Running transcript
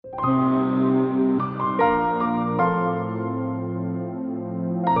Welcome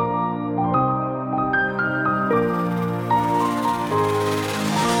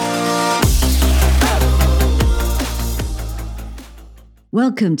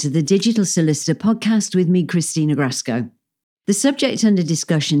to the Digital Solicitor podcast with me, Christina Grasco. The subject under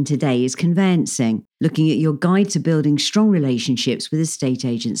discussion today is conveyancing, looking at your guide to building strong relationships with estate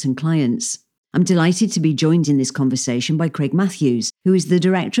agents and clients. I'm delighted to be joined in this conversation by Craig Matthews, who is the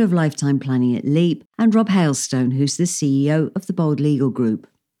Director of Lifetime Planning at Leap, and Rob Hailstone, who's the CEO of the Bold Legal Group.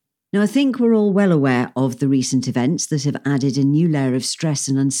 Now, I think we're all well aware of the recent events that have added a new layer of stress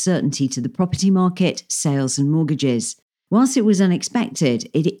and uncertainty to the property market, sales and mortgages. Whilst it was unexpected,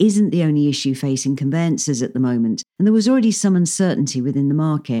 it isn't the only issue facing conveyancers at the moment, and there was already some uncertainty within the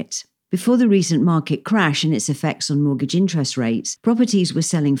market. Before the recent market crash and its effects on mortgage interest rates, properties were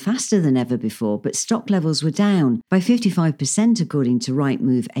selling faster than ever before, but stock levels were down by 55% according to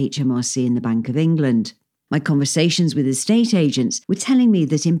Rightmove, HMRC and the Bank of England. My conversations with estate agents were telling me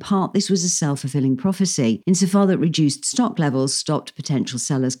that in part this was a self-fulfilling prophecy, insofar that reduced stock levels stopped potential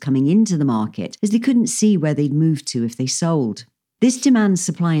sellers coming into the market as they couldn't see where they'd move to if they sold. This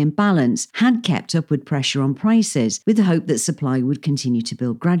demand-supply imbalance had kept upward pressure on prices, with the hope that supply would continue to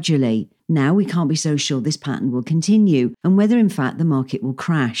build gradually. Now we can't be so sure this pattern will continue, and whether in fact the market will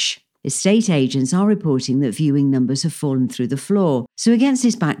crash. Estate agents are reporting that viewing numbers have fallen through the floor. So against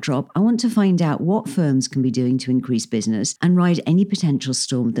this backdrop, I want to find out what firms can be doing to increase business and ride any potential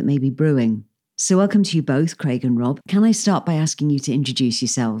storm that may be brewing. So welcome to you both, Craig and Rob. Can I start by asking you to introduce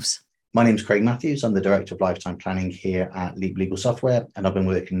yourselves? My name's Craig Matthews. I'm the Director of Lifetime Planning here at Leap Legal Software, and I've been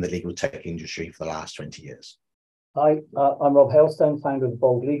working in the legal tech industry for the last 20 years. Hi, I'm Rob Hailstone, founder of the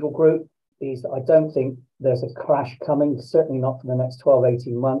Bold Legal Group. I don't think there's a crash coming, certainly not for the next 12,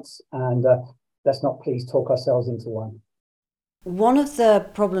 18 months, and let's not please talk ourselves into one. One of the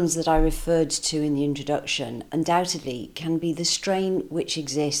problems that I referred to in the introduction undoubtedly can be the strain which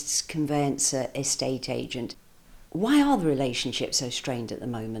exists conveyancer-estate agent. Why are the relationships so strained at the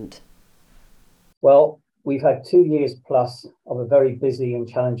moment? Well, we've had 2 years plus of a very busy and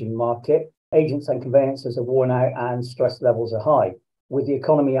challenging market. Agents and conveyancers are worn out and stress levels are high. With the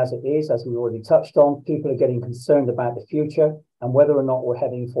economy as it is, as we already touched on, people are getting concerned about the future and whether or not we're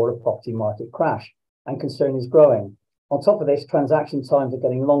heading for a property market crash, and concern is growing. On top of this, transaction times are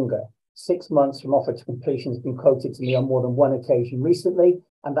getting longer. 6 months from offer to completion has been quoted to me on more than one occasion recently,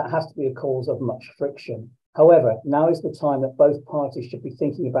 and that has to be a cause of much friction. However, now is the time that both parties should be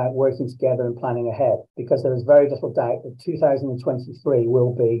thinking about working together and planning ahead, because there is very little doubt that 2023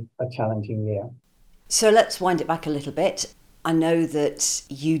 will be a challenging year. So let's wind it back a little bit. I know that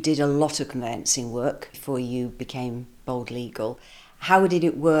you did a lot of conveyancing work before you became Bold Legal. How did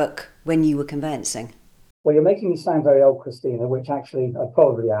it work when you were conveyancing? Well, you're making me sound very old, Christina, which actually I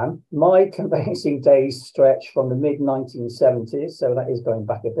probably am. My conveyancing days stretch from the mid-1970s, so that is going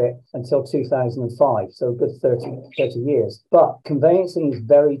back a bit, until 2005, so a good 30 years. But conveyancing is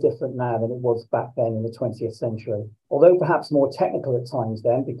very different now than it was back then in the 20th century. Although perhaps more technical at times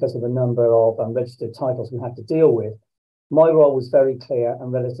then, because of the number of registered titles we had to deal with, my role was very clear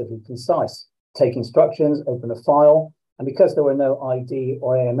and relatively concise. Take instructions, open a file, and because there were no ID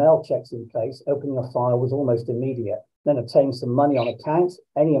or AML checks in place, opening a file was almost immediate. Then obtain some money on account,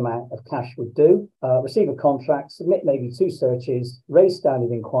 any amount of cash would do, receive a contract, submit maybe 2 searches, raise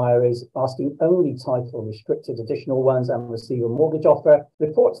standard inquiries, asking only title restricted additional ones, and receive a mortgage offer,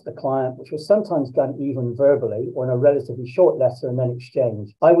 report to the client, which was sometimes done even verbally or in a relatively short letter and then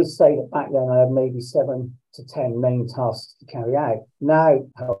exchange. I would say that back then I had maybe 7 to 10 main tasks to carry out. Now,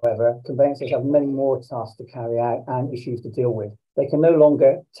 however, conveyancers have many more tasks to carry out and issues to deal with. They can no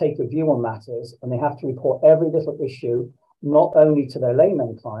longer take a view on matters, and they have to report every little issue, not only to their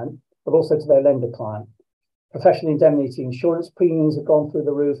layman client, but also to their lender client. Professional indemnity insurance premiums have gone through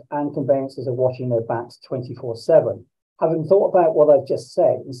the roof, and conveyancers are watching their backs 24/7. Having thought about what I've just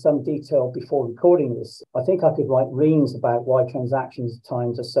said in some detail before recording this, I think I could write reams about why transactions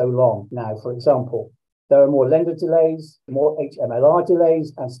times are so long now. For example, there are more lender delays, more HMLR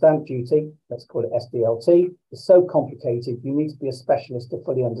delays, and stamp duty, let's call it SDLT, is so complicated you need to be a specialist to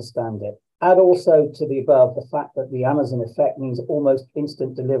fully understand it. Add also to the above the fact that the Amazon effect means almost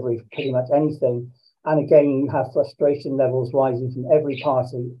instant delivery for pretty much anything. And again, you have frustration levels rising from every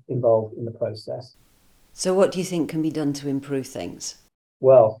party involved in the process. So what do you think can be done to improve things?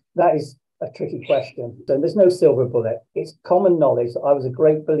 Well, that is a tricky question. So there's no silver bullet. It's common knowledge that I was a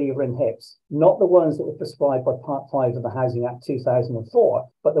great believer in HIPs, not the ones that were prescribed by Part 5 of the Housing Act 2004,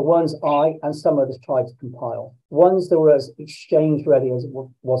 but the ones I and some others tried to compile. Ones that were as exchange ready as it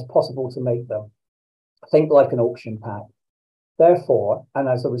was possible to make them. Think like an auction pack. Therefore, and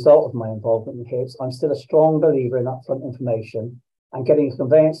as a result of my involvement in HIBS, I'm still a strong believer in upfront information and getting a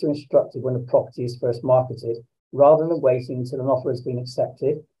conveyancer instructed when a property is first marketed, rather than waiting until an offer has been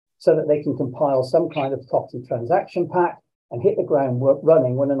accepted, so that they can compile some kind of property transaction pack and hit the ground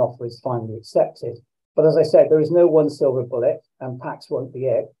running when an offer is finally accepted. But as I said, there is no one silver bullet, and packs won't be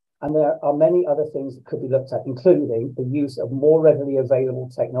it. And there are many other things that could be looked at, including the use of more readily available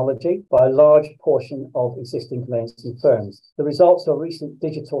technology by a large portion of existing conveyancing firms. The results of recent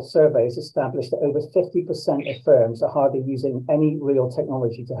digital surveys established that over 50% of firms are hardly using any real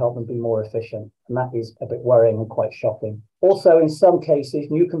technology to help them be more efficient. And that is a bit worrying and quite shocking. Also, in some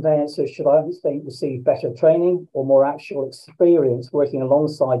cases, new conveyancers should, I think, receive better training or more actual experience working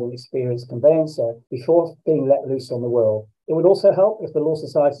alongside an experienced conveyancer before being let loose on the world. It would also help if the Law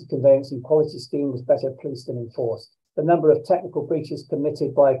Society's conveyancing quality scheme was better policed and enforced. The number of technical breaches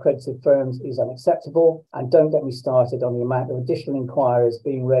committed by accredited firms is unacceptable, and don't get me started on the amount of additional inquiries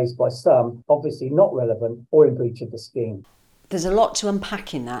being raised by some, obviously not relevant or in breach of the scheme. There's a lot to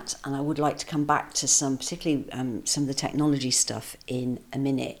unpack in that, and I would like to come back to some, particularly some of the technology stuff in a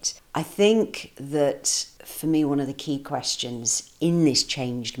minute. I think that for me, one of the key questions in this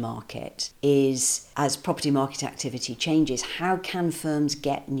changed market is, as property market activity changes, how can firms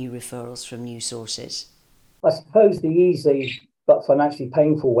get new referrals from new sources? I suppose the easy but financially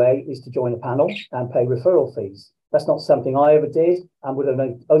painful way is to join a panel and pay referral fees. That's not something I ever did and would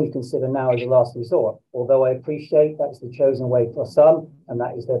only consider now as a last resort, although I appreciate that's the chosen way for some, and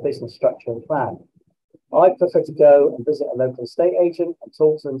that is their business structure and plan. I prefer to go and visit a local estate agent and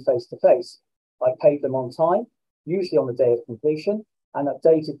talk to them face to face. I paid them on time, usually on the day of completion, and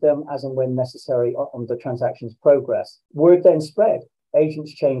updated them as and when necessary on the transaction's progress. Word then spread.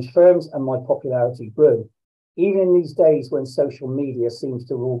 Agents changed firms and my popularity grew. Even in these days when social media seems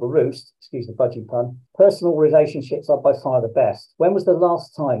to rule the roost, excuse the budgie pun, personal relationships are by far the best. When was the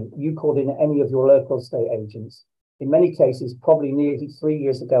last time you called in any of your local estate agents? In many cases, probably nearly 3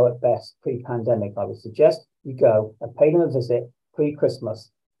 years ago at best, pre-pandemic, I would suggest you go and pay them a visit pre-Christmas.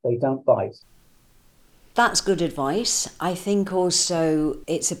 They don't bite. That's good advice. I think also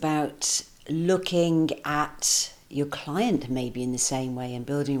it's about looking at your client maybe in the same way and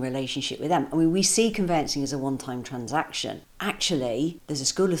building a relationship with them. I mean, we see conveyancing as a one-time transaction. Actually, there's a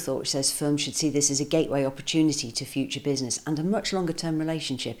school of thought which says firms should see this as a gateway opportunity to future business and a much longer-term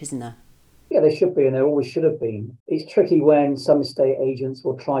relationship, isn't there? Yeah, there should be, and there always should have been. It's tricky when some estate agents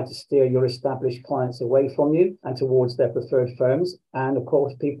will try to steer your established clients away from you and towards their preferred firms. And of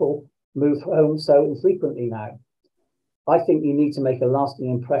course, people move home so infrequently now. I think you need to make a lasting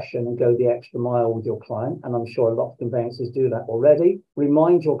impression and go the extra mile with your client, and I'm sure a lot of conveyancers do that already.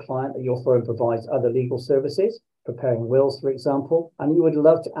 Remind your client that your firm provides other legal services, preparing wills, for example, and you would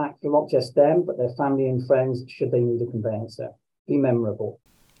love to act for not just them, but their family and friends should they need a conveyancer. Be memorable.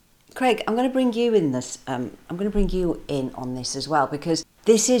 Craig, I'm going to bring you in this. I'm going to bring you in on this as well, because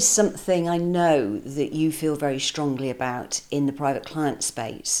this is something I know that you feel very strongly about in the private client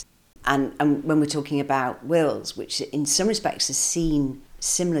space. And when we're talking about wills, which in some respects is seen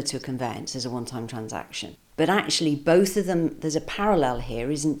similar to a conveyance as a one-time transaction. But actually, both of them, there's a parallel here,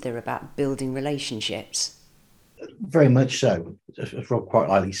 isn't there, about building relationships? Very much so. As Rob quite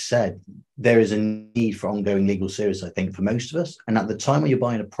rightly said, there is a need for ongoing legal service, I think, for most of us. And at the time when you're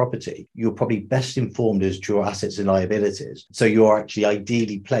buying a property, you're probably best informed as to your assets and liabilities. So you're actually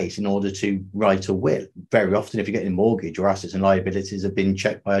ideally placed in order to write a will. Very often, if you're getting a mortgage, your assets and liabilities have been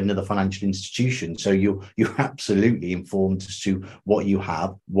checked by another financial institution. So you're absolutely informed as to what you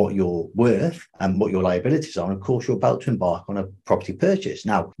have, what you're worth, and what your liabilities are. And of course, you're about to embark on a property purchase.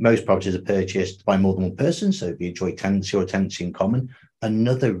 Now, most properties are purchased by more than one person, so be it joint tenancy or tenancy in common.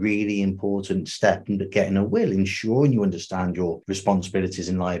 Another really important step in getting a will, ensuring you understand your responsibilities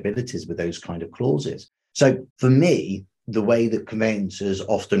and liabilities with those kind of clauses. So for me, the way that conveyancers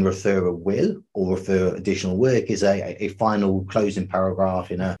often refer a will or refer additional work is a final closing paragraph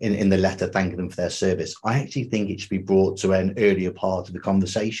in the letter thanking them for their service. I actually think it should be brought to an earlier part of the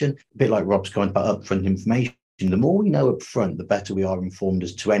conversation, a bit like Rob's comment about upfront information. The more we know up front, the better we are informed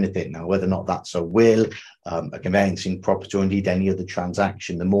as to anything. Now, whether or not that's a will, a conveyancing property, or indeed any other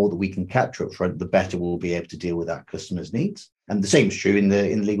transaction, the more that we can capture up front, the better we'll be able to deal with our customers' needs. And the same is true in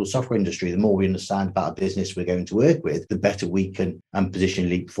the legal software industry. The more we understand about a business we're going to work with, the better we can position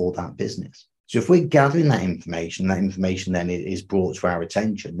Leap for that business. So if we're gathering that information then is brought to our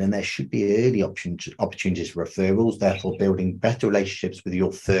attention, then there should be early opportunities for referrals, therefore building better relationships with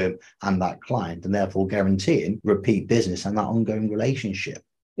your firm and that client, and therefore guaranteeing repeat business and that ongoing relationship.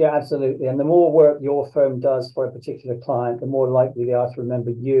 Yeah, absolutely. And the more work your firm does for a particular client, the more likely they are to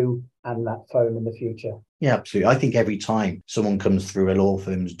remember you and that firm in the future. Yeah, absolutely. I think every time someone comes through a law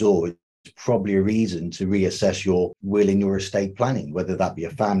firm's door, it's probably a reason to reassess your will in your estate planning, whether that be a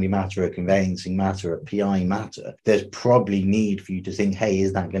family matter, a conveyancing matter, a PI matter. There's probably need for you to think, hey,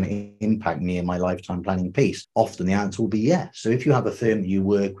 is that going to impact me in my lifetime planning piece? Often the answer will be yes. So if you have a firm that you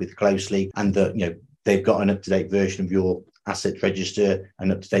work with closely and that, they've got an up-to-date version of your asset register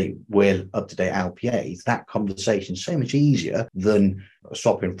and up-to-date will, up-to-date LPAs, that conversation is so much easier than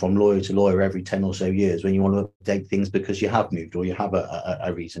swapping from lawyer to lawyer every 10 or so years when you want to update things because you have moved or you have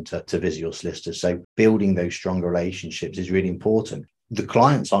a reason to visit your solicitor. So building those stronger relationships is really important. The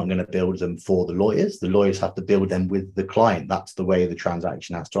clients aren't going to build them for the lawyers. The lawyers have to build them with the client. That's the way the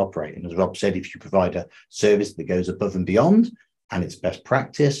transaction has to operate. And as Rob said, if you provide a service that goes above and beyond and it's best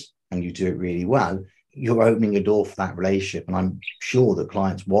practice and you do it really well, you're opening a door for that relationship. And I'm sure that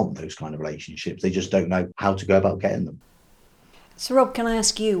clients want those kind of relationships. They just don't know how to go about getting them. So Rob, can I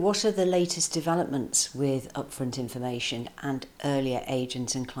ask you, what are the latest developments with upfront information and earlier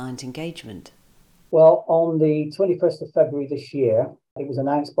agent and client engagement? Well, on the 21st of February this year, it was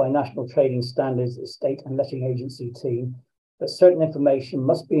announced by National Trading Standards Estate and Letting Agency team that certain information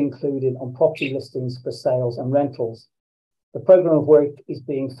must be included on property listings for sales and rentals. The programme of work is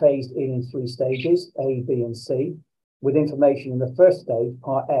being phased in 3 stages, A, B and C, with information in the first stage,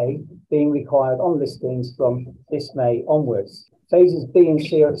 Part A, being required on listings from this May onwards. Phases B and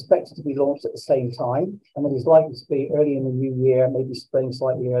C are expected to be launched at the same time, and it is likely to be early in the new year, maybe spring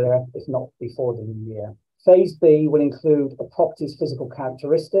slightly earlier, if not before the new year. Phase B will include a property's physical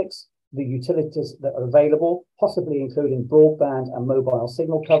characteristics, the utilities that are available, possibly including broadband and mobile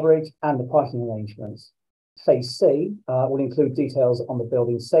signal coverage, and the parking arrangements. Phase C will include details on the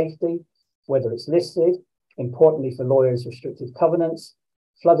building safety, whether it's listed, importantly for lawyers, restrictive covenants,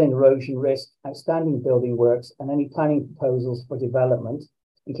 flood and erosion risk, outstanding building works, and any planning proposals for development,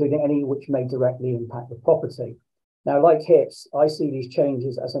 including any which may directly impact the property. Now, like HIPS, I see these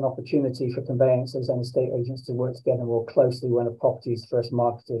changes as an opportunity for conveyancers and estate agents to work together more closely when a property is first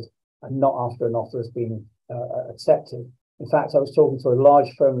marketed and not after an offer has been accepted. In fact, I was talking to a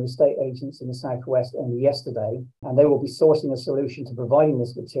large firm of estate agents in the Southwest only yesterday, and they will be sourcing a solution to providing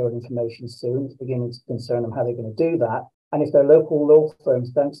this material information soon. It's beginning to concern them how they're going to do that. And if their local law firms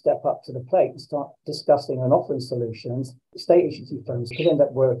don't step up to the plate and start discussing and offering solutions, estate agency firms could end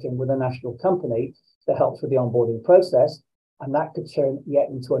up working with a national company that helps with the onboarding process. And that could turn yet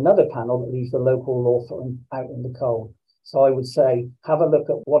into another panel that leaves the local law firm out in the cold. So I would say, have a look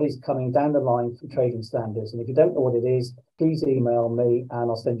at what is coming down the line from trading standards. And if you don't know what it is, please email me and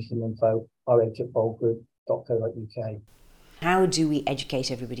I'll send you some info, rh@boldgroup.co.uk. How do we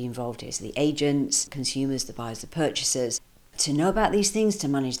educate everybody involved here? So the agents, consumers, the buyers, the purchasers, to know about these things, to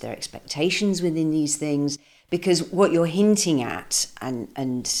manage their expectations within these things? Because what you're hinting at, and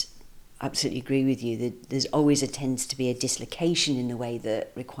I absolutely agree with you, that there's always tends to be a dislocation in the way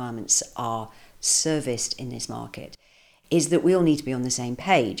that requirements are serviced in this market, is that we all need to be on the same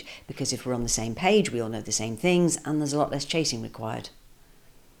page, because if we're on the same page, we all know the same things, and there's a lot less chasing required.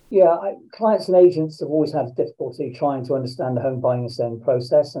 Yeah, clients and agents have always had difficulty trying to understand the home buying and selling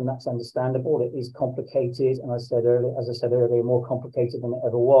process, and that's understandable. It is complicated, and as I said earlier, more complicated than it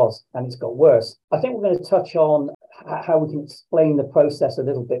ever was, and it's got worse. I think we're going to touch on how we can explain the process a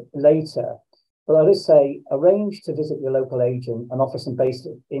little bit later. But I would say arrange to visit your local agent and offer some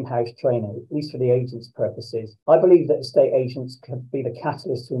basic in-house training, at least for the agent's purposes. I believe that estate agents can be the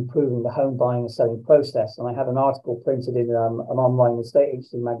catalyst to improving the home buying and selling process. And I had an article printed in an online estate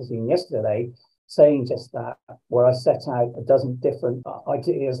agency magazine yesterday saying just that, where I set out a dozen different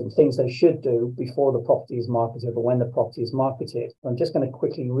ideas and things they should do before the property is marketed or when the property is marketed. I'm just going to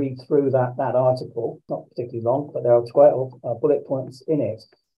quickly read through that article, not particularly long, but there are 12 bullet points in it.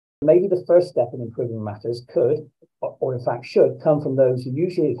 Maybe the first step in improving matters could, or in fact should, come from those who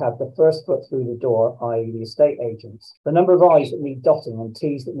usually have the first foot through the door, i.e. the estate agents. The number of I's that need dotting and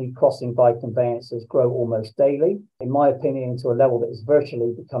T's that need crossing by conveyancers grow almost daily, in my opinion, to a level that is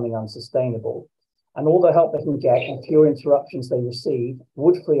virtually becoming unsustainable. And all the help they can get and fewer interruptions they receive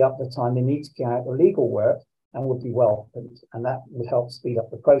would free up the time they need to carry out the legal work and would be welcomed, and that would help speed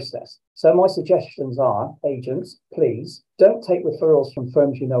up the process. So my suggestions are, agents, please don't take referrals from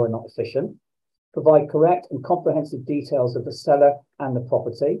firms you know are not efficient. Provide correct and comprehensive details of the seller and the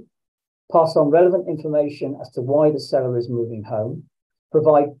property. Pass on relevant information as to why the seller is moving home.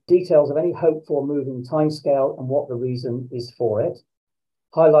 Provide details of any hoped for moving timescale and what the reason is for it.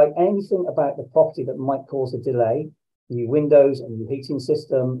 Highlight anything about the property that might cause a delay, new windows, a new heating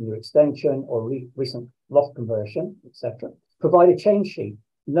system, new extension, or recent loft conversion, etc. Provide a chain sheet.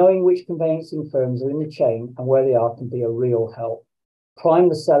 Knowing which conveyancing firms are in the chain and where they are can be a real help. Prime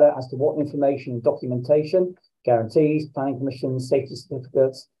the seller as to what information and documentation, guarantees, planning permissions, safety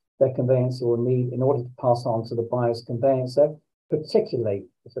certificates their conveyancer will need in order to pass on to the buyer's conveyancer, particularly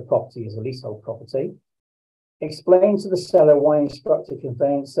if the property is a leasehold property. Explain to the seller why instructing a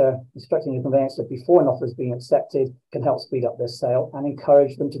conveyancer before an offer has been accepted can help speed up their sale, and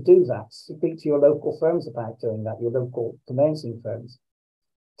encourage them to do that. Speak to your local firms about doing that, your local conveyancing firms.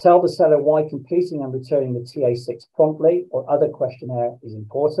 Tell the seller why completing and returning the TA6 promptly or other questionnaire is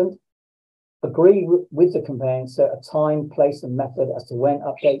important. Agree with the conveyancer a time, place, and method as to when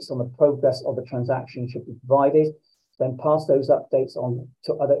updates on the progress of the transaction should be provided. Then pass those updates on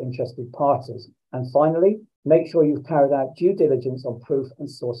to other interested parties. And finally, make sure you've carried out due diligence on proof and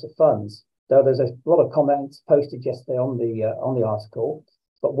source of funds. Though there's a lot of comments posted yesterday on the article,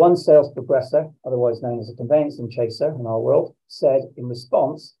 but one sales progressor, otherwise known as a conveyancing chaser in our world, said in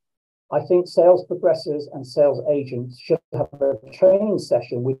response, "I think sales progressors and sales agents should have a training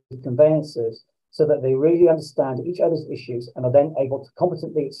session with conveyancers so that they really understand each other's issues and are then able to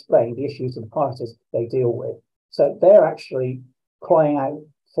competently explain the issues to the parties they deal with." So they're actually crying out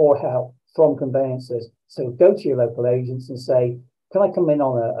for help from conveyancers. So go to your local agents and say, "Can I come in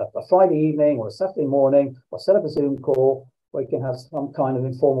on a Friday evening or a Saturday morning, or set up a Zoom call where you can have some kind of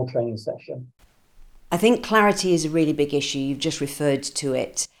informal training session?" I think clarity is a really big issue. You've just referred to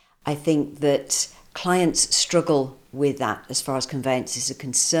it. I think that clients struggle with that as far as conveyances are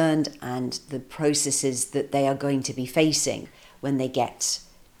concerned, and the processes that they are going to be facing when they get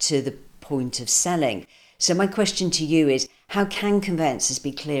to the point of selling. So my question to you is, how can conveyancers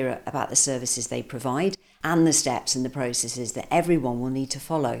be clearer about the services they provide and the steps and the processes that everyone will need to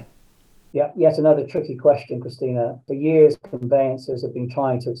follow? Yeah, yet another tricky question, Christina. For years, conveyancers have been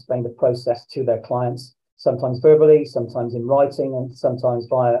trying to explain the process to their clients, sometimes verbally, sometimes in writing, and sometimes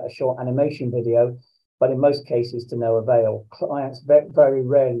via a short animation video, but in most cases to no avail. Clients very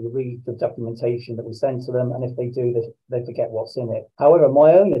rarely read the documentation that we send to them, and if they do, they forget what's in it. However,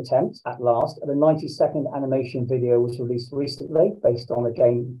 my own attempt at last at a 90-second animation video was released recently based on the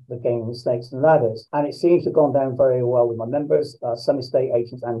game Snakes and Ladders, and it seems to have gone down very well with my members, some estate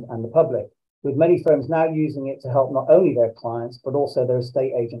agents and the public, with many firms now using it to help not only their clients, but also their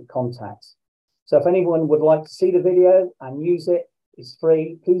estate agent contacts. So if anyone would like to see the video and use it, it's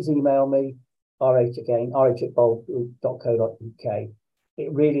free. Please email me, rh@boldgroup.co.uk.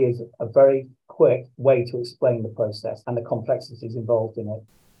 It really is a very quick way to explain the process and the complexities involved in it.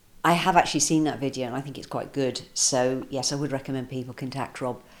 I have actually seen that video and I think it's quite good. So yes, I would recommend people contact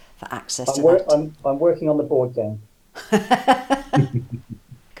Rob for access to that. I'm working on the board game.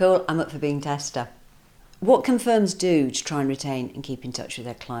 Cool, I'm up for being tester. What can firms do to try and retain and keep in touch with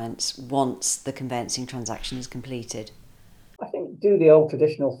their clients once the conveyancing transaction is completed? I think do the old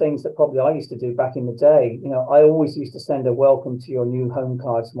traditional things that probably I used to do back in the day. I always used to send a welcome to your new home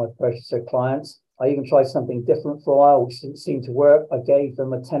card to my purchaser clients. I even tried something different for a while, which didn't seem to work. I gave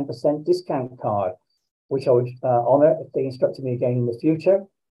them a 10% discount card, which I would honour if they instructed me again in the future.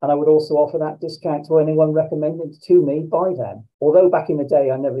 And I would also offer that discount to anyone recommended to me by them. Although back in the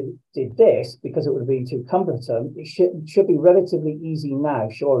day I never did this because it would have been too cumbersome, it should be relatively easy now,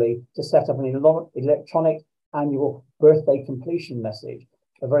 surely, to set up an electronic annual birthday completion message,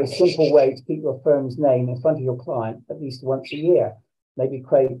 a very simple way to keep your firm's name in front of your client at least once a year. Maybe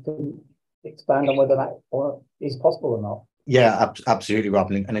Craig can expand on whether that is possible or not. Yeah, absolutely, Rob,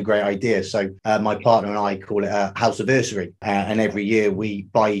 and a great idea. So my partner and I call it a house anniversary, and every year we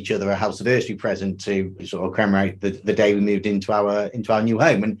buy each other a house anniversary present to sort of commemorate the day we moved into our new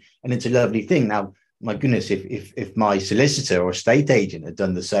home, and it's a lovely thing. Now, my goodness, if my solicitor or estate agent had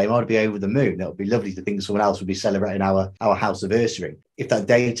done the same, I'd be over the moon. That would be lovely to think someone else would be celebrating our house anniversary. If that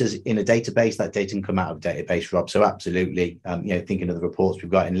data's in a database, that data can come out of a database, Rob. So absolutely, thinking of the reports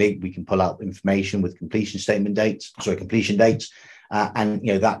we've got in Leap, we can pull out information with completion dates, and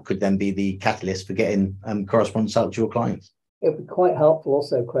that could then be the catalyst for getting correspondence out to your clients. It would be quite helpful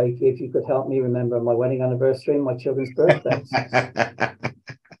also, Craig, if you could help me remember my wedding anniversary and my children's birthdays.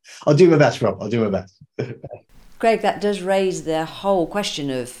 I'll do my best, Rob. I'll do my best. Greg, that does raise the whole question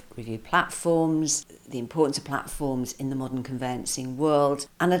of review platforms, the importance of platforms in the modern conveyancing world.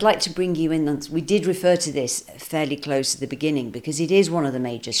 And I'd like to bring you in. We did refer to this fairly close to the beginning because it is one of the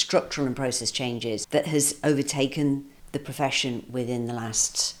major structural and process changes that has overtaken the profession within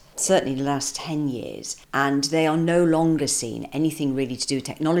certainly the last 10 years. And they are no longer seen anything really to do with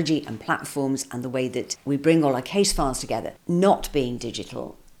technology and platforms and the way that we bring all our case files together. Not being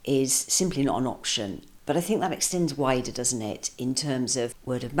digital is simply not an option. But I think that extends wider, doesn't it, in terms of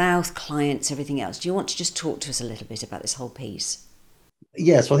word of mouth, clients, everything else. Do you want to just talk to us a little bit about this whole piece?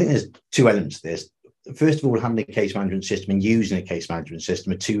 Yeah, so I think there's two elements to this. First of all, having a case management system and using a case management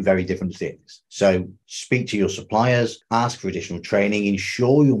system are two very different things. So speak to your suppliers, ask for additional training,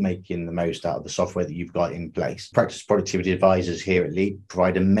 ensure you're making the most out of the software that you've got in place. Practice productivity advisors here at Lead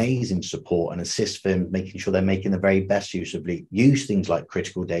provide amazing support and assist firms making sure they're making the very best use of Lead. Use things like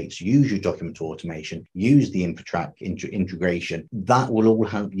critical dates, use your document automation, use the InfoTrack integration. That will all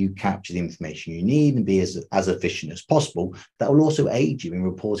help you capture the information you need and be as efficient as possible. That will also aid you in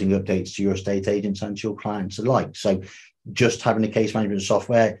reporting updates to your estate agents and to your clients alike. So just having a case management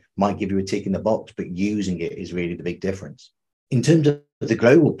software might give you a tick in the box, but using it is really the big difference. In terms of the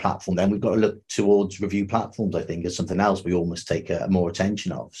global platform, then we've got to look towards review platforms, I think, as something else we all must take more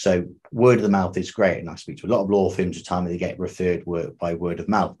attention of. So word of the mouth is great. And I speak to a lot of law firms who tell me they get referred work by word of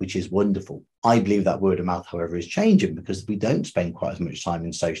mouth, which is wonderful. I believe that word of mouth, however, is changing because we don't spend quite as much time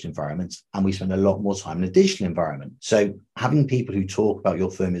in social environments and we spend a lot more time in a digital environment. So having people who talk about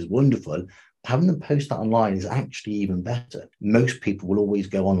your firm is wonderful. Having them post that online is actually even better. Most people will always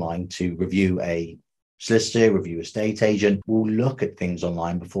go online to review a solicitor, review a estate agent, will look at things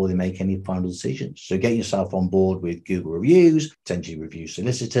online before they make any final decisions. So get yourself on board with Google reviews, potentially review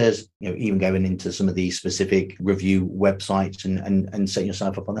solicitors, even going into some of these specific review websites and setting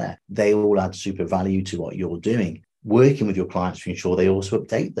yourself up on there. They all add super value to what you're doing. Working with your clients to ensure they also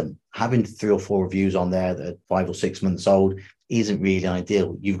update them. Having 3 or 4 reviews on there that are 5 or 6 months old isn't really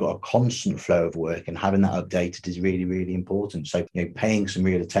ideal. You've got a constant flow of work, and having that updated is really, really important. So, paying some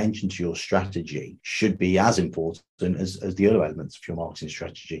real attention to your strategy should be as important as the other elements of your marketing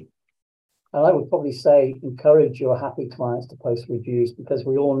strategy. And I would probably say encourage your happy clients to post reviews, because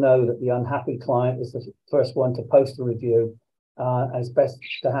we all know that the unhappy client is the first one to post a review. And it's best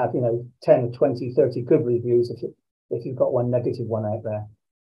to have, 10, 20, 30 good reviews if you've got one negative one out there.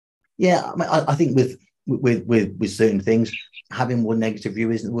 Yeah, I think with certain things, having one negative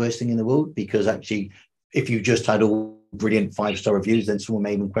review isn't the worst thing in the world, because actually, if you just had all brilliant 5-star reviews, then someone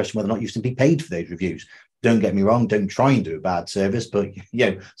may even question whether or not you've simply paid for those reviews. Don't get me wrong, don't try and do a bad service, but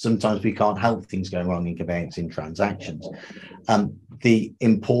sometimes we can't help things going wrong in conveyancing transactions. The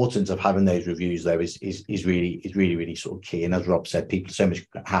importance of having those reviews, though, is really sort of key. And as Rob said, people are so much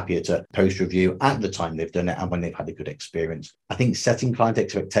happier to post review at the time they've done it and when they've had a good experience. I think setting client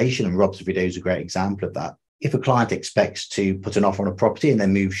expectation, and Rob's video is a great example of that. If a client expects to put an offer on a property and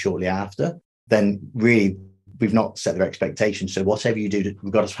then move shortly after, then really we've not set their expectations. So whatever you do,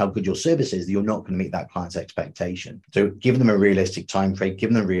 regardless of how good your service is, you're not going to meet that client's expectation. So giving them a realistic time frame,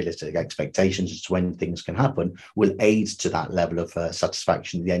 giving them realistic expectations as to when things can happen will aid to that level of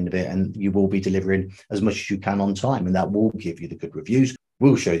satisfaction at the end of it. And you will be delivering as much as you can on time. And that will give you the good reviews,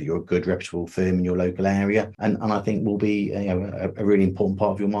 will show that you're a good, reputable firm in your local area. And I think will be a really important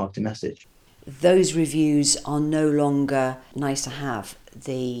part of your marketing message. Those reviews are no longer nice to have.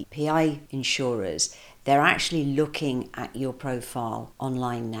 The PI insurers, they're actually looking at your profile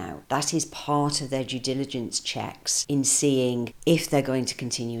online now. That is part of their due diligence checks in seeing if they're going to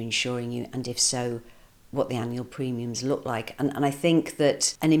continue insuring you, and if so, what the annual premiums look like. And I think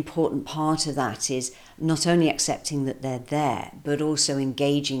that an important part of that is not only accepting that they're there, but also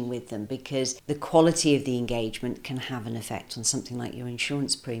engaging with them, because the quality of the engagement can have an effect on something like your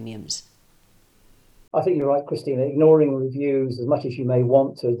insurance premiums. I think you're right, Christina. Ignoring reviews as much as you may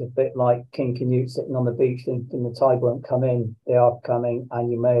want to is a bit like King Canute sitting on the beach thinking the tide won't come in. They are coming,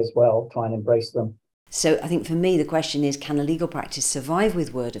 and you may as well try and embrace them. So I think for me, the question is, can a legal practice survive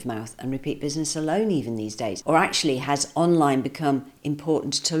with word of mouth and repeat business alone even these days? Or actually has online become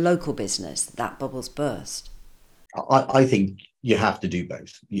important to local business? That bubble's burst. I think you have to do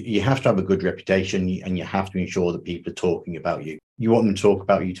both. You have to have a good reputation, and you have to ensure that people are talking about you. You want them to talk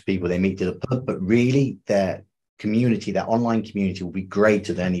about you to people they meet to the pub, but really their community, their online community will be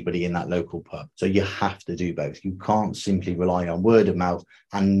greater than anybody in that local pub. So you have to do both. You can't simply rely on word of mouth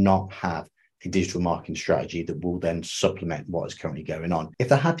and not have a digital marketing strategy that will then supplement what is currently going on. If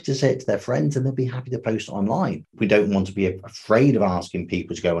they're happy to say it to their friends, then they'll be happy to post online. We don't want to be afraid of asking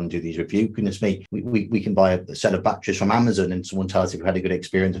people to go and do these reviews. Goodness me, we can buy a set of batteries from Amazon and someone tells us if we had a good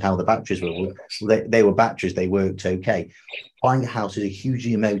experience and how the batteries were. Well, they were batteries, they worked okay. Buying a house is a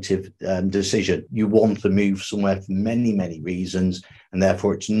hugely emotive decision. You want to move somewhere for many, many reasons, and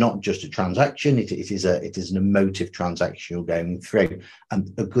therefore it's not just a transaction. It is an emotive transaction you're going through.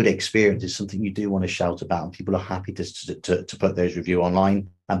 And a good experience is something you do want to shout about, and people are happy to put those reviews online.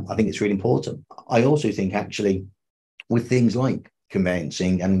 I think it's really important. I also think actually with things like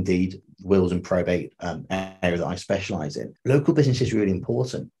conveyancing and indeed wills and probate area that I specialise in. Local business is really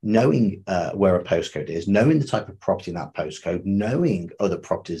important. Knowing where a postcode is, knowing the type of property in that postcode, knowing other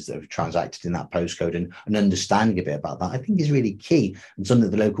properties that have transacted in that postcode, and understanding a bit about that, I think is really key, and something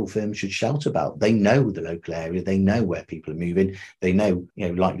that the local firms should shout about. They know the local area, they know where people are moving, they know,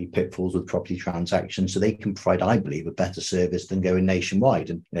 likely pitfalls with property transactions, so they can provide, I believe, a better service than going nationwide.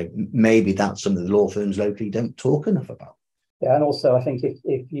 And maybe that's something the law firms locally don't talk enough about. Yeah, and also I think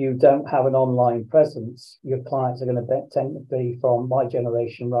if you don't have an online presence, your clients are going to tend to be from my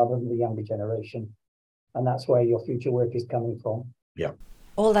generation rather than the younger generation. And that's where your future work is coming from. Yeah.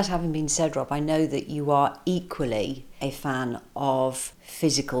 All that having been said, Rob, I know that you are equally a fan of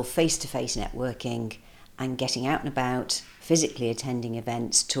physical face-to-face networking and getting out and about, physically attending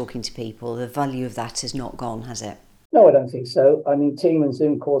events, talking to people. The value of that has not gone, has it? No, I don't think so. I mean, team and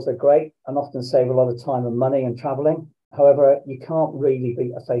Zoom calls are great and often save a lot of time and money and travelling. However, you can't really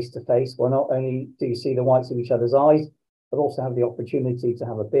beat a face-to-face where not only do you see the whites of each other's eyes, but also have the opportunity to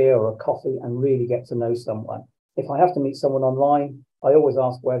have a beer or a coffee and really get to know someone. If I have to meet someone online, I always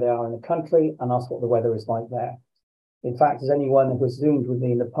ask where they are in the country and ask what the weather is like there. In fact, as anyone who has Zoomed with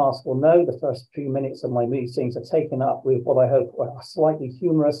me in the past will know, the first few minutes of my meetings are taken up with what I hope are slightly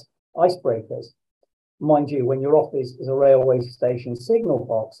humorous icebreakers. Mind you, when your office is a railway station signal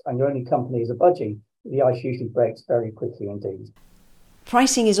box and your only company is a budgie, the ice usually breaks very quickly indeed.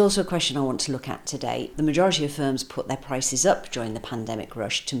 Pricing is also a question I want to look at today. The majority of firms put their prices up during the pandemic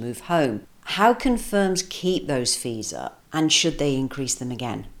rush to move home. How can firms keep those fees up, and should they increase them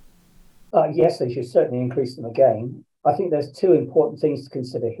again? Yes, they should certainly increase them again. I think there's two important things to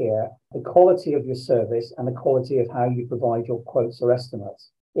consider here: the quality of your service and the quality of how you provide your quotes or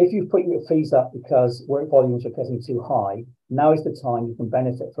estimates. If you put your fees up because work volumes are getting too high, now is the time you can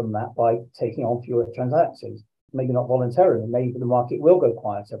benefit from that by taking on fewer transactions. Maybe not voluntarily, maybe the market will go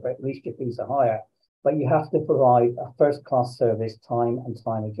quieter, but at least your fees are higher. But you have to provide a first-class service time and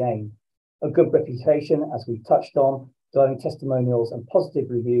time again. A good reputation, as we've touched on, glowing testimonials and positive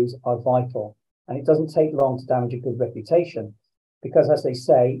reviews are vital. And it doesn't take long to damage a good reputation because, as they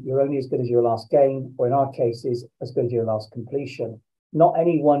say, you're only as good as your last game, or in our cases, as good as your last completion. Not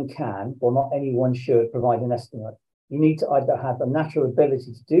anyone can, or not anyone should, provide an estimate. You need to either have the natural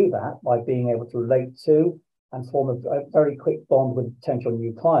ability to do that by being able to relate to and form a very quick bond with a potential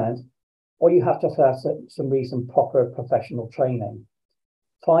new client, or you have to have some reason proper professional training.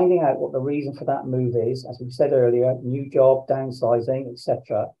 Finding out what the reason for that move is, as we said earlier, new job, downsizing,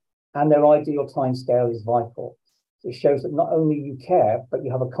 etc., and their ideal timescale is vital. It shows that not only you care, but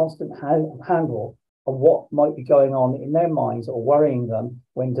you have a constant handle of what might be going on in their minds or worrying them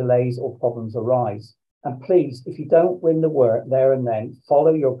when delays or problems arise. And please, if you don't win the work there and then,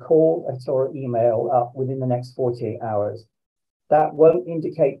 follow your call, letter, or email up within the next 48 hours. That won't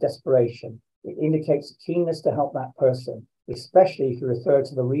indicate desperation. It indicates keenness to help that person, especially if you refer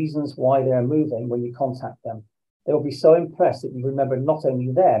to the reasons why they're moving when you contact them. They will be so impressed that you remember not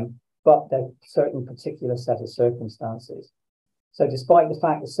only them, but their certain particular set of circumstances. So despite the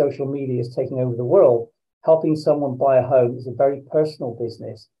fact that social media is taking over the world, helping someone buy a home is a very personal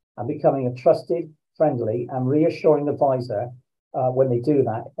business, and becoming a trusted, friendly and reassuring advisor when they do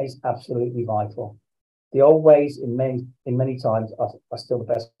that is absolutely vital. The old ways in many times are still the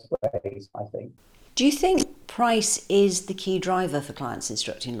best ways, I think. Do you think price is the key driver for clients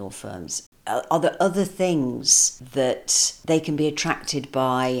instructing law firms? Are there other things that they can be attracted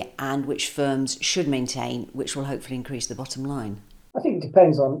by and which firms should maintain, which will hopefully increase the bottom line? I think it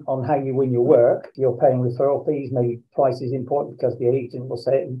depends on how you win your work. If you're paying referral fees, maybe price is important because the agent will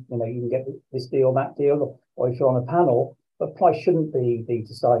say, you can get this deal, that deal, or if you're on a panel, but price shouldn't be the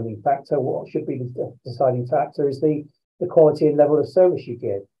deciding factor. What should be the deciding factor is the quality and level of service you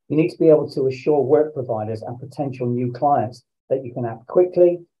give. You need to be able to assure work providers and potential new clients that you can act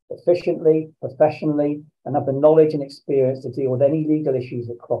quickly, efficiently, professionally, and have the knowledge and experience to deal with any legal issues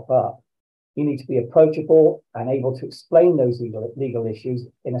that crop up. You need to be approachable and able to explain those legal issues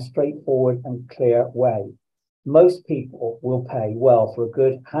in a straightforward and clear way. Most people will pay well for a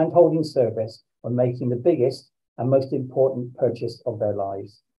good hand-holding service when making the biggest and most important purchase of their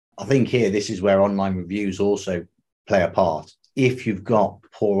lives. I think here, this is where online reviews also play a part. If you've got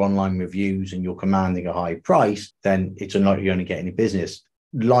poor online reviews and you're commanding a high price, then it's unlikely you're going to get any business.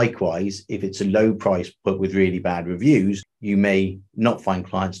 Likewise, if it's a low price but with really bad reviews, you may not find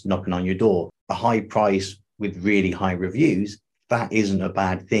clients knocking on your door. A high price with really high reviews, that isn't a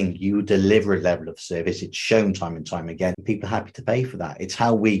bad thing. You deliver a level of service. It's shown time and time again. People are happy to pay for that. It's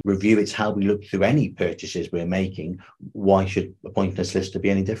how we review. It's how we look through any purchases we're making. Why should a pointless lister be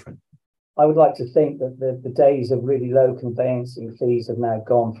any different? I would like to think that the days of really low conveyancing fees have now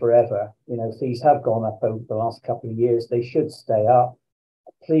gone forever. Fees have gone up over the last couple of years. They should stay up.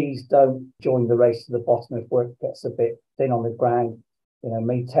 Please don't join the race to the bottom if work gets a bit thin on the ground.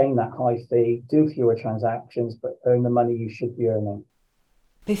 Maintain that high fee, do fewer transactions, but earn the money you should be earning.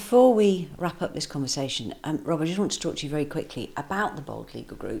 Before we wrap up this conversation, Rob, I just want to talk to you very quickly about the Bold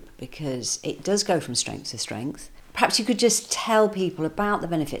Legal Group, because it does go from strength to strength. Perhaps you could just tell people about the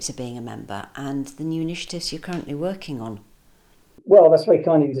benefits of being a member and the new initiatives you're currently working on. Well, that's very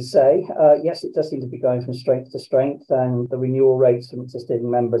kind of you to say. Yes, it does seem to be going from strength to strength, and the renewal rates from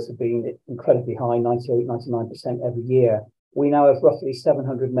existing members have been incredibly high, 98, 99% every year. We now have roughly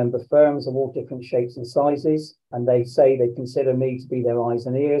 700 member firms of all different shapes and sizes, and they say they consider me to be their eyes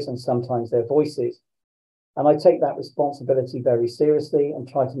and ears and sometimes their voices. And I take that responsibility very seriously and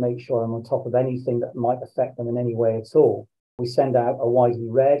try to make sure I'm on top of anything that might affect them in any way at all. We send out a widely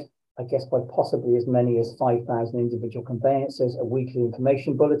read, I guess by possibly as many as 5,000 individual conveyancers, a weekly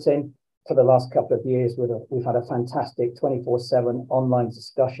information bulletin. For the last couple of years, we've had a fantastic 24/7 online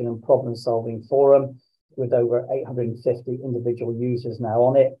discussion and problem-solving forum with over 850 individual users now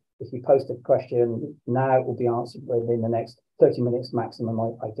on it. If you post a question now, it will be answered within the next 30 minutes maximum,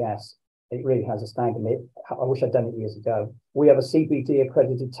 I guess. It really has astounded me. I wish I'd done it years ago. We have a CBD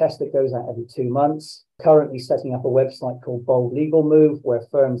accredited test that goes out every 2 months. Currently setting up a website called Bold Legal Move, where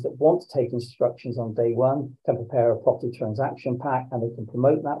firms that want to take instructions on day one can prepare a property transaction pack and they can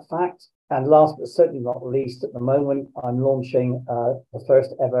promote that fact. And last but certainly not least, at the moment, I'm launching the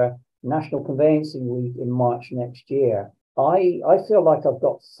first ever National Conveyancing Week in March next year. I feel like I've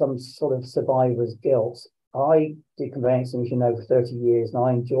got some sort of survivor's guilt. I did conveyancing, as you know, for 30 years, and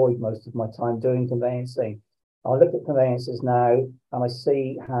I enjoyed most of my time doing conveyancing. I look at conveyancers now and I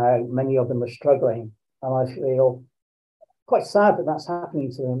see how many of them are struggling, and I feel quite sad that that's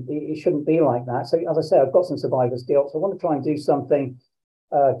happening to them. It shouldn't be like that. So as I say, I've got some survivor's guilt. So I want to try and do something,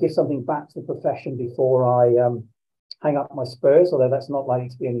 give something back to the profession before I hang up my spurs, although that's not likely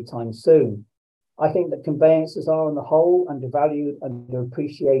to be anytime soon. I think that conveyancers are on the whole undervalued,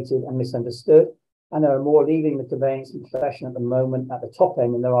 underappreciated and misunderstood. And there are more leaving the conveyancing profession at the moment at the top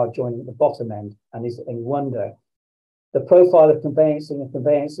end than there are joining at the bottom end. And is it any wonder? The profile of conveyancing and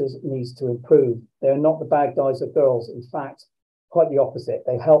conveyancers needs to improve. They're not the bad guys or girls. In fact, quite the opposite.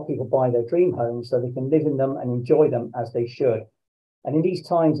 They help people buy their dream homes so they can live in them and enjoy them as they should. And in these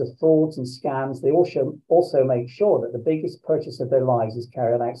times of frauds and scams, they also make sure that the biggest purchase of their lives is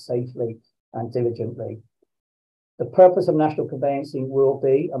carried out safely and diligently. The purpose of National Conveyancing will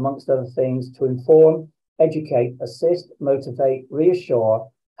be, amongst other things, to inform, educate, assist, motivate, reassure,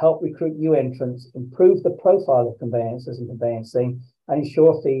 help recruit new entrants, improve the profile of conveyancers and conveyancing, and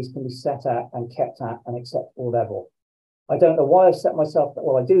ensure fees can be set at and kept at an acceptable level. I don't know why I set myself,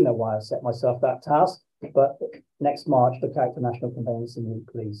 well, I do know why I set myself that task, but next March, look out for National Conveyancing Week,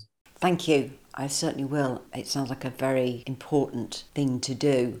 please. Thank you. I certainly will. It sounds like a very important thing to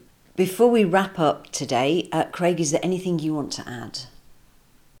do. Before we wrap up today, Craig, is there anything you want to add?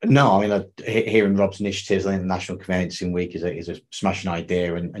 No, I mean, hearing Rob's initiatives, I think the National Conveyancing Week is a smashing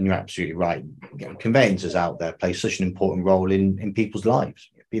idea, and you're absolutely right. Conveyancers out there play such an important role in people's lives.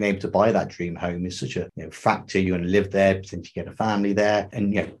 Being able to buy that dream home is such a factor. You're going to live there, potentially get a family there,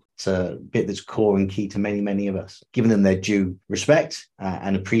 and it's a bit that's core and key to many of us. Giving them their due respect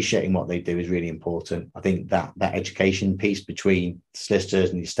and appreciating what they do is really important. I think that education piece between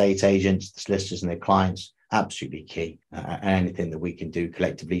solicitors and the estate agents, the solicitors and their clients, absolutely key. And anything that we can do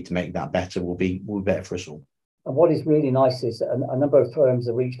collectively to make that better will be better for us all. And what is really nice is a number of firms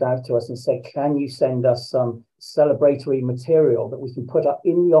have reached out to us and said, can you send us some celebratory material that we can put up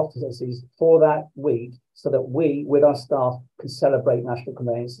in the offices for that week so that we, with our staff, can celebrate National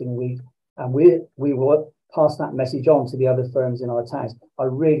Conveyancing Week. And we will pass that message on to the other firms in our towns. I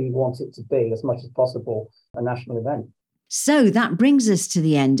really want it to be, as much as possible, a national event. So that brings us to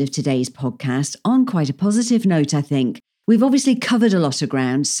the end of today's podcast on quite a positive note, I think. We've obviously covered a lot of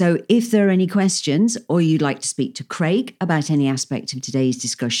ground, so if there are any questions or you'd like to speak to Craig about any aspect of today's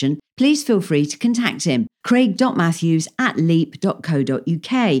discussion, please feel free to contact him,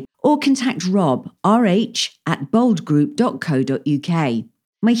 craig.matthews@leap.co.uk, or contact Rob, rh@boldgroup.co.uk.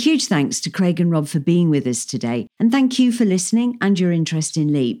 My huge thanks to Craig and Rob for being with us today, and thank you for listening and your interest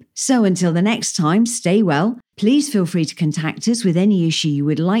in Leap. So until the next time, stay well. Please feel free to contact us with any issue you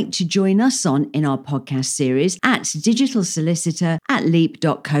would like to join us on in our podcast series at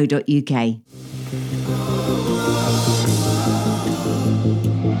digitalsolicitor@leap.co.uk.